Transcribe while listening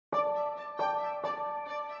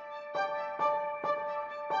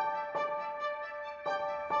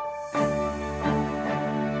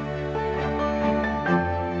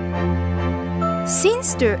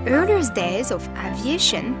Since the earliest days of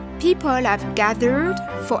aviation, people have gathered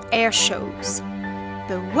for air shows.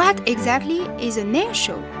 But what exactly is an air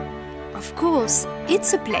show? Of course,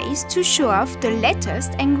 it's a place to show off the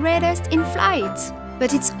latest and greatest in flight.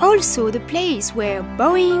 But it's also the place where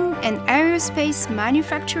Boeing and aerospace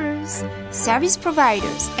manufacturers, service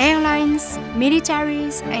providers, airlines,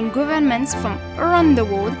 militaries, and governments from around the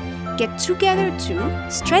world get together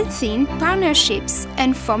to strengthen partnerships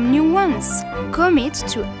and form new ones, commit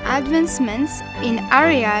to advancements in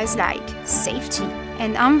areas like safety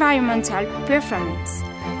and environmental performance,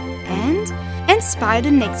 and inspire the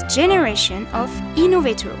next generation of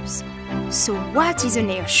innovators. So what is an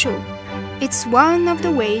air show? It's one of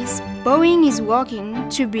the ways Boeing is working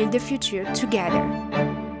to build the future together.